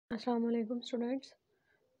Assalamu alaikum students.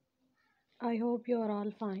 I hope you are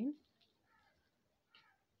all fine.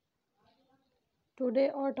 Today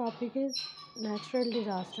our topic is natural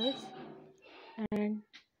disasters and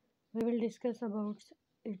we will discuss about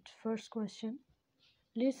its first question.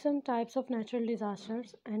 List some types of natural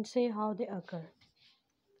disasters and say how they occur.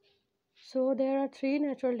 So there are three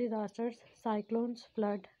natural disasters: cyclones,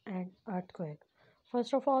 flood and earthquake.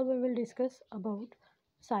 First of all we will discuss about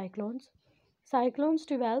cyclones. Cyclones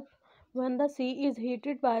develop when the sea is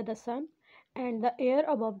heated by the sun and the air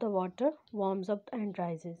above the water warms up and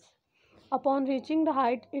rises. Upon reaching the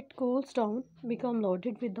height, it cools down, becomes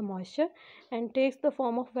loaded with the moisture, and takes the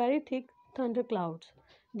form of very thick thunder clouds.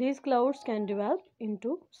 These clouds can develop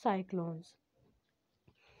into cyclones.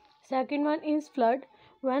 Second one is flood.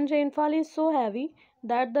 When rainfall is so heavy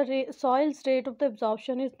that the soil's rate of the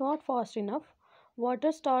absorption is not fast enough,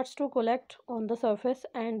 water starts to collect on the surface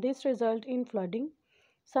and this results in flooding.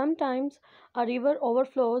 Sometimes a river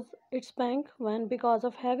overflows its bank when, because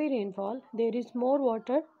of heavy rainfall, there is more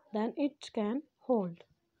water than it can hold.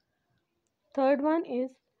 Third one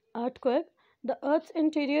is earthquake. The earth's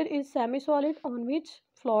interior is semi-solid on which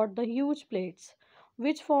float the huge plates,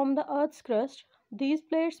 which form the earth's crust. These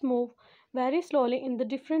plates move very slowly in the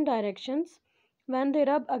different directions. When they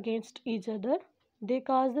rub against each other, they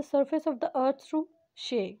cause the surface of the earth to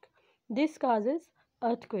shake. This causes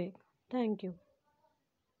earthquake. Thank you.